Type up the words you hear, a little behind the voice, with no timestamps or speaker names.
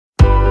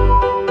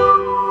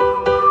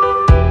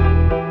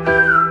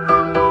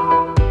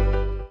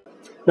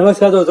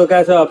नमस्कार दोस्तों,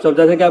 कैसे हो आप सब।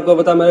 जैसे कि आपको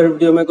पता है, मेरे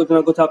वीडियो में कुछ ना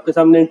कुछ आपके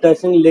सामने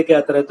इंटरेस्टिंग लेके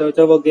आता रहता है,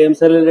 चाहे वो गेम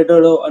से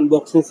रिलेटेड हो,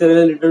 अनबॉक्सिंग से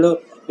रिलेटेड हो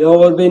या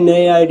और भी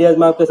नए आइडियाज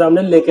मैं आपके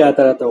सामने लेके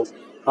आता रहता हूँ।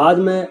 आज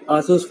मैं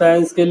आसूस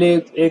फैंस के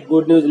लिए एक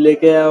गुड न्यूज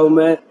लेके आया हूँ।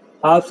 मैं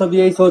आप सब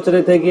यही सोच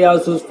रहे थे कि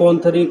आसूस फोन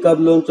 3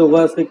 कब लॉन्च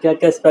होगा, उसके क्या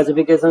क्या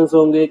स्पेसिफिकेशंस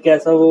होंगे,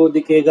 कैसा वो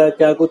दिखेगा,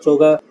 क्या कुछ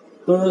होगा।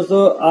 तो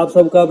दोस्तों, आप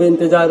सबका भी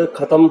इंतजार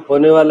खत्म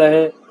होने वाला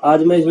है।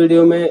 आज मैं इस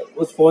वीडियो में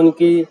उस फोन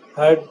की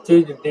हर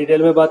चीज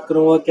डिटेल में बात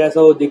करूंगा,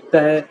 कैसा वो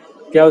दिखता है,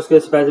 क्या उसके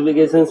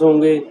स्पेसिफिकेशंस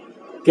होंगे,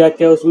 क्या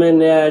क्या उसमें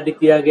नया ऐड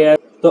किया गया है।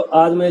 तो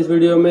आज मैं इस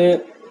वीडियो में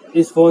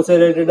इस फ़ोन से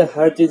रिलेटेड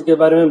हर चीज़ के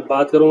बारे में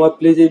बात करूंगा।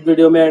 प्लीज़ इस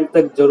वीडियो में एंड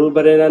तक जरूर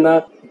बने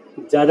रहना।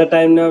 ज़्यादा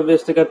टाइम ना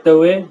वेस्ट करते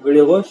हुए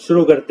वीडियो को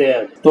शुरू करते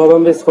हैं। तो अब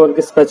हम इस फ़ोन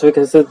के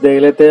स्पेसिफिकेशंस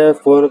देख लेते हैं।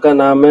 फ़ोन का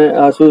नाम है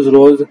आसूस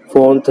रोग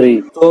फोन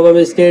 3। तो अब हम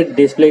इसके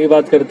डिस्प्ले की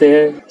बात करते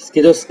हैं।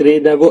 इसकी जो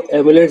स्क्रीन है वो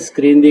एमोलेड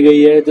स्क्रीन दी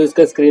गई है। जो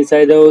इसका स्क्रीन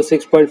साइज है वो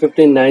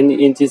 6.59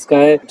 इंचेस का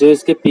है। जो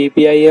इसके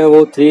पीपीआई है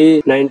वो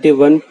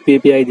 391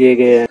 पीपीआई दिए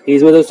गए हैं।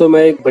 इसमें दोस्तों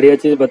मैं एक बढ़िया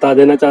चीज बता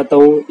देना चाहता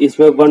हूँ,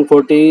 इसमें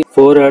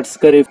 144 हर्ट्ज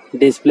का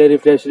डिस्प्ले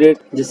रिफ्रेश रेट,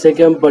 जिससे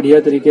कि हम बढ़िया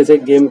तरीके से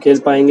गेम खेल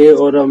पाएंगे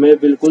और हमें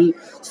बिल्कुल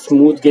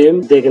स्मूथ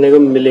गेम देखने को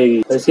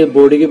मिलेगी। इसकी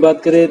बॉडी की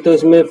बात करें तो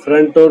इसमें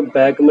फ्रंट और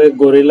बैक में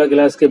गोरिल्ला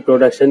ग्लास की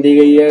प्रोडक्शन दी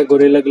गई है,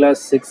 गोरिल्ला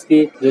ग्लास 6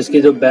 की।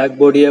 जिसकी जो बैक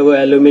बॉडी है वो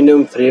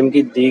एल्यूमिनियम फ्रेम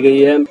की दी गई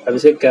है। अब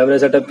इसके कैमरा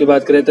सेटअप की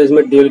बात करें तो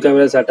इसमें ड्यूल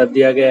कैमरा सेटअप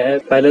दिया गया है।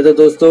 पहले तो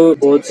दोस्तों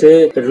बहुत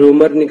से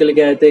रूमर निकल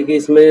के आए थे कि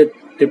इसमें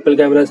ट्रिपल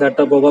कैमरा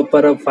सेटअप होगा,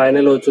 पर अब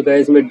फाइनल हो चुका है,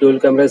 इसमें ड्यूल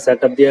कैमरा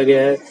सेटअप दिया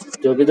गया है।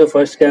 जो कि जो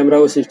फर्स्ट कैमरा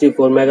वो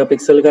 64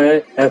 मेगापिक्सल का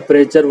है,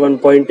 एपरेचर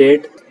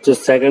 1.8। जो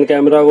सेकंड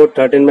कैमरा वो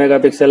 13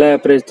 मेगापिक्सल है,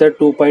 एपरेचर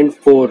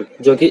 2.4,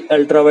 जो कि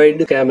अल्ट्रा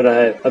वाइड कैमरा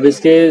है। अब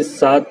इसके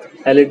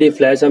साथ एलईडी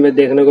फ्लैश हमें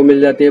देखने को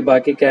मिल जाती है।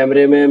 बाकी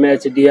कैमरे में हमें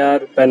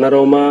एचडीआर,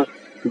 पैनोरामा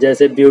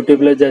जैसे ब्यूटी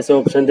प्लस जैसे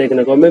ऑप्शन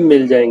देखने को हमें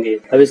मिल जाएंगे।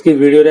 अब इसकी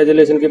वीडियो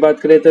रेजोल्यूशन की बात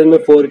करें तो इसमें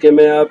 4K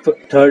में आप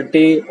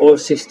 30 और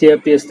 60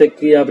 FPS तक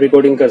की आप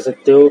रिकॉर्डिंग कर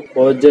सकते हो।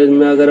 और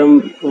जिसमें अगर हम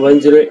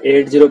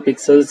 1080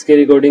 पिक्सल्स की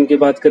रिकॉर्डिंग की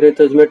बात करें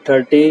तो इसमें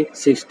 30,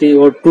 60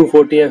 और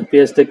 240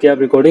 FPS तक की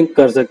आप रिकॉर्डिंग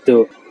कर सकते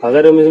हो।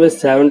 अगर हम इसमें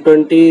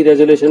 720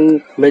 रेजोल्यूशन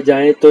में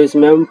जाएं तो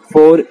इसमें हम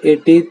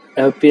 480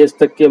 FPS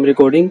तक की हम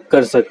रिकॉर्डिंग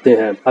कर सकते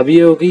हैं। अब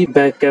ये होगी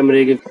बैक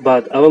कैमरे की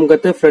बात। अब हम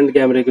करते हैं फ्रंट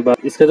कैमरे की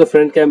बात। इसका जो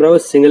फ्रंट कैमरा है वो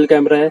सिंगल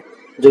कैमरा है,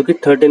 जो कि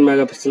 13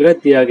 मेगापिक्सल का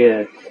दिया गया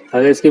है।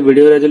 अगर इसकी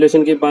वीडियो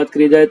रेजोल्यूशन की बात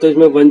करी जाए तो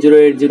इसमें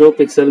 1080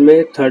 पिक्सल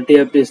में 30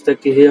 FPS तक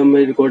की ही हम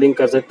रिकॉर्डिंग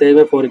कर सकते हैं।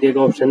 इसमें 4K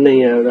का ऑप्शन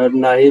नहीं है और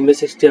ना ही में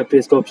 60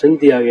 FPS का ऑप्शन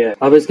दिया गया है।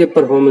 अब इसके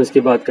परफॉर्मेंस की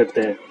बात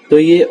करते हैं तो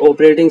ये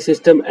ऑपरेटिंग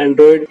सिस्टम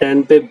एंड्रॉइड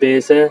 10 पे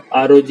बेस है।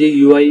 ROG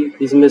UI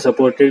इसमें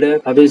सपोर्टेड है।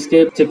 अब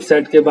इसके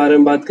चिपसेट के बारे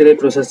में बात करें,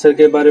 प्रोसेसर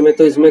के बारे में,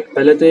 तो इसमें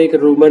पहले तो एक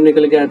रूमर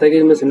निकल के आया था कि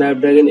इसमें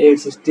स्नैपड्रैगन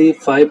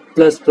 865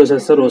 प्लस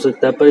प्रोसेसर हो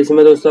सकता है, पर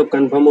इसमें दोस्तों अब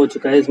कंफर्म हो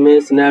चुका है, इसमें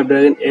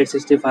स्नैपड्रैगन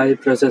 865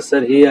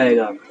 प्रोसेसर ही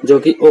आएगा, जो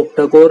कि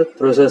ऑक्टा कोर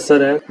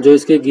प्रोसेसर है। जो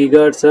इसके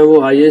गीगाहर्ट्ज है वो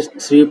हाईएस्ट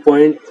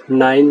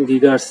 3.9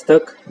 गीगाहर्ट्ज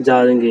तक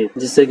जाएंगे,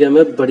 जिससे कि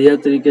हमें बढ़िया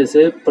तरीके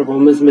से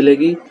परफॉर्मेंस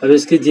मिलेगी। अब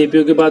इसकी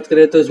जीपीयू की बात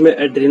करें तो इसमें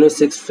एड्रीनो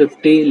 650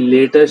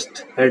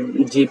 लेटेस्ट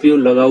जीपीयू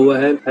लगा हुआ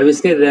है। अब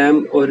इसके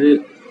रैम और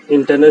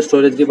इंटरनल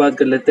स्टोरेज की बात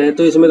कर लेते हैं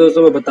तो इसमें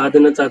दोस्तों मैं बता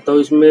देना चाहता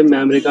हूँ, इसमें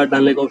मेमोरी कार्ड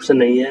डालने का ऑप्शन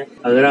नहीं है।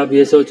 अगर आप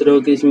ये सोच रहे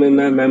हो कि इसमें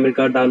मैं मेमोरी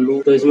कार्ड डाल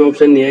लूँ तो इसमें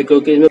ऑप्शन नहीं है,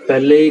 क्योंकि इसमें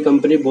पहले ही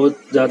कंपनी बहुत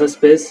ज्यादा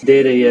स्पेस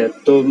दे रही है।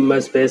 तो मैं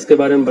स्पेस के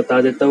बारे में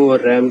बता देता हूँ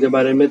और रैम के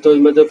बारे में। तो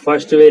इसमें जो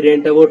फर्स्ट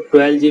वेरिएंट है वो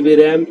 12 GB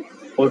रैम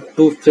और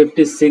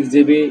 256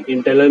 GB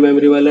इंटरनल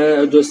मेमोरी वाला है।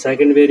 और जो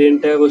सेकंड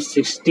वेरिएंट है वो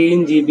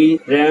 16 GB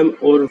रैम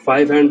और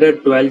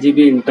 512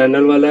 GB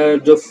इंटरनल वाला है।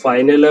 जो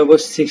फाइनल है वो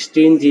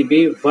 16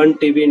 GB 1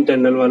 TB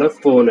इंटरनल वाला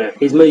फोन है।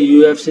 इसमें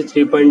UFC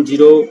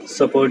 3.0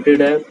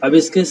 सपोर्टेड है। अब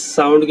इसके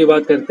साउंड की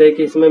बात करते हैं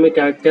कि इसमें हमें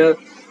क्या क्या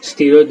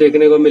स्टीरियो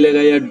देखने को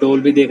मिलेगा या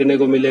डोल्बी देखने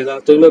को मिलेगा।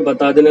 तो मैं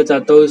बता देना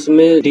चाहता हूँ,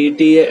 इसमें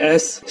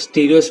DTS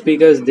स्टीरियो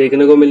स्पीकर्स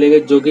देखने को मिलेंगे,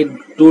 जो कि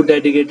 2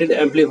 डेडिकेटेड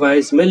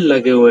एम्पलीफायर्स में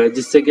लगे हुए हैं,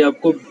 जिससे कि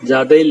आपको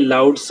ज्यादा ही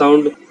लाउड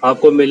साउंड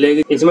आपको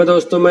मिलेगी। इसमें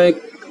दोस्तों मैं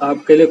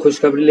आपके लिए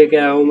खुशखबरी लेके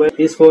आया हूँ। मैं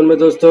इस फोन में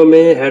दोस्तों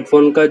में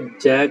हेडफोन का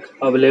जैक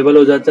अवेलेबल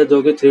हो जाता है,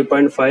 जो कि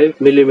 3.5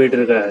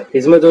 मिलीमीटर का है।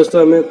 इसमें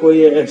दोस्तों हमें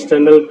कोई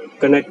एक्सटर्नल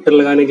कनेक्टर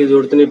लगाने की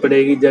जरूरत नहीं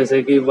पड़ेगी,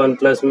 जैसे कि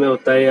OnePlus में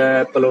होता है या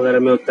एप्पल वगैरह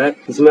में होता है।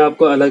 इसमें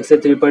आपको अलग से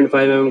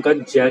 3.5 mm का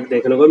जैक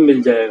देखने को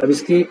मिल जाएगा। अब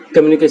इसकी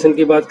कम्युनिकेशन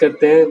की बात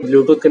करते हैं,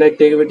 ब्लूटूथ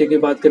कनेक्टिविटी की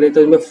बात करें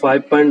तो इसमें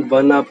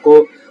 5.1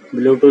 आपको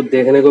ब्लूटूथ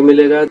देखने को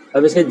मिलेगा।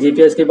 अब इसके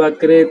जीपीएस की बात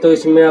करें तो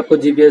इसमें आपको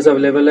जीपीएस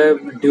अवेलेबल है,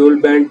 ड्यूल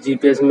बैंड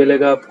जीपीएस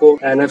मिलेगा आपको।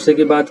 एनएफसी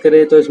की बात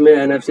करें तो इसमें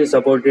एनएफसी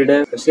सपोर्टेड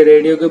है। इसके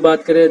रेडियो की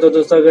बात करें तो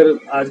दोस्तों अगर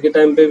आज के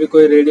टाइम पे भी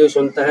कोई रेडियो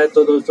सुनता है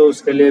तो दोस्तों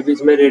उसके लिए भी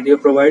इसमें रेडियो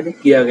प्रोवाइड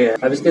किया गया है।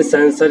 अब इसके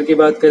सेंसर की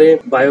बात करें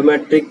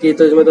बायोमेट्रिक की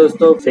तो इसमें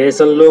दोस्तों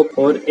फेस अनलॉक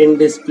और इन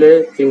डिस्प्ले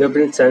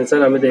फिंगरप्रिंट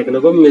सेंसर हमें देखने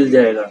को मिल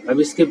जाएगा।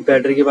 अब इसकी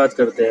बैटरी की बात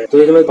करते हैं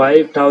तो इसमें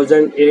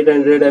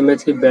 5800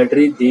 mAh की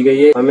बैटरी दी गई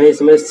है। हमें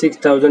इसमें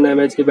 6000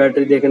 mAh की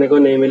बैटरी देखने को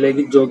नहीं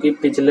मिलेगी, जो कि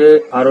पिछले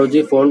ROG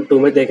Phone 2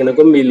 में देखने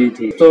को मिली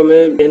थी। तो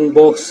हमें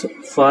इनबॉक्स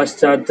फास्ट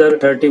चार्जर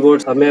 30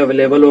 वोल्ट हमें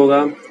अवेलेबल होगा।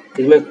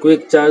 इसमें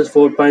क्विक चार्ज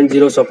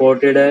 4.0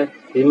 सपोर्टेड है।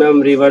 इसमें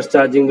हम रिवर्स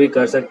चार्जिंग भी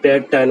कर सकते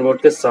हैं 10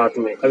 वोल्ट के साथ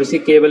में। अब इसकी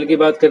केबल की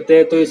बात करते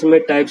हैं तो इसमें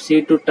type C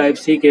to type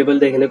C cable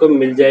देखने को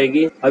मिल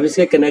जाएगी। अब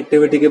इसके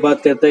कनेक्टिविटी की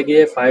बात करते हैं कि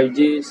ये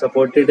 5G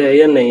सपोर्टेड है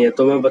या नहीं है,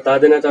 तो मैं बता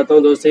देना चाहता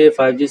हूँ दोस्तों, ये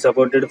 5G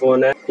सपोर्टेड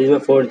फोन है, इसमें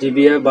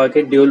 4GB है,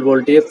 बाकी ड्यूल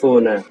वोल्टी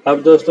फोन है।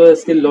 अब दोस्तों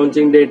इसकी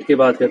लॉन्चिंग डेट की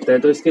बात करते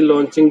हैं तो इसकी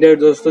लॉन्चिंग डेट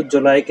दोस्तों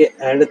जुलाई के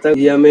एंड तक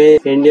ये हमें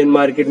इंडियन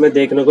मार्केट में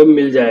देखने को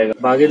मिल जाएगा।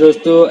 बाकी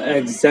दोस्तों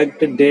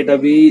एग्जैक्ट डेट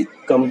अभी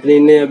कंपनी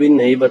ने अभी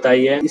नहीं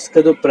बताई है।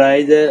 इसका जो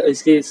प्राइस है,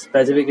 इसकी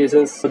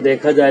स्पेसिफिकेशंस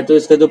देखा जाए तो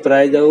इसका जो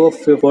प्राइस है वो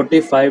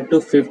 45 to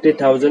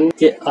 50,000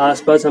 के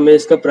आसपास हमें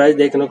इसका प्राइस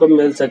देखने को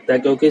मिल सकता है,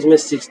 क्योंकि इसमें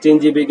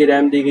 16GB की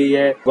रैम दी गई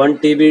है,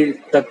 1TB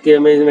तक के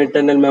हमें इसमें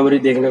इंटरनल मेमोरी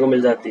देखने को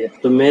मिल जाती है।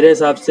 तो मेरे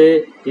हिसाब से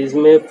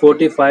इसमें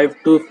 45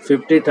 to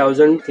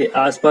 50,000 के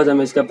आसपास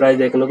हमें इसका प्राइस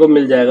देखने को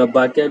मिल जाएगा।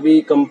 बाकी अभी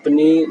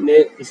कंपनी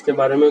ने इसके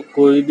बारे में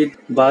कोई भी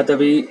बात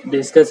अभी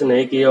डिस्कस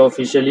नहीं की है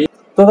ऑफिशियली।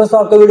 तो दोस्तों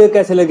आपको वीडियो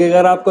कैसे लगी?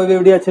 अगर आपको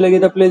वीडियो अच्छी लगी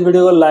तो प्लीज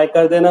वीडियो को लाइक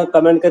कर देना,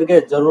 कमेंट करके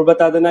जरूर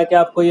बता देना कि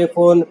आपको ये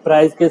फोन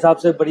प्राइस के हिसाब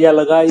से बढ़िया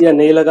लगा या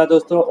नहीं लगा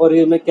दोस्तों, और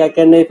इसमें क्या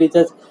क्या नए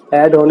फीचर्स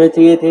ऐड होने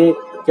चाहिए थे,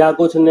 क्या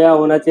कुछ नया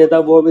होना चाहिए था,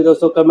 वो भी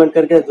दोस्तों कमेंट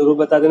करके जरूर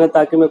बता देना,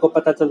 ताकि मेरे को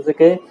पता चल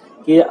सके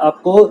कि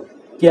आपको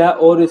क्या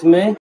और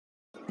इसमें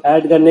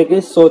ऐड करने की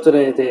सोच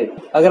रहे थे।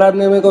 अगर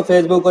आपने मेरे को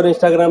फेसबुक और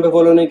इंस्टाग्राम पे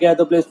फॉलो नहीं किया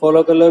तो प्लीज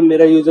फॉलो कर लो।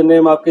 मेरा यूजर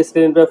नेम आपकी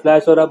स्क्रीन पे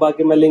फ्लैश हो रहा है,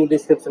 बाकी मैं लिंक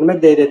डिस्क्रिप्शन में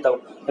दे देता हूँ।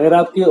 अगर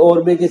आपकी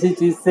और भी किसी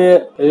चीज से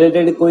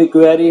रिलेटेड कोई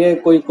क्वेरी है,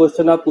 कोई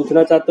क्वेश्चन आप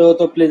पूछना चाहते हो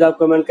तो प्लीज आप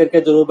कमेंट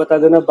करके जरूर बता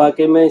देना।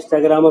 बाकी मैं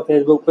इंस्टाग्राम और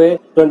फेसबुक पे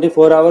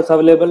 24 आवर्स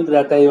अवेलेबल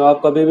रहता ही हूँ,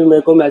 आप कभी भी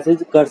मेरे को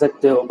मैसेज कर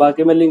सकते हो।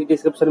 बाकी मैं लिंक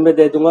डिस्क्रिप्शन में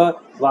दे दूंगा,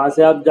 वहां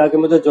से आप जाके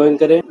मुझे ज्वाइन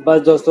करें।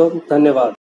 बस दोस्तों, धन्यवाद।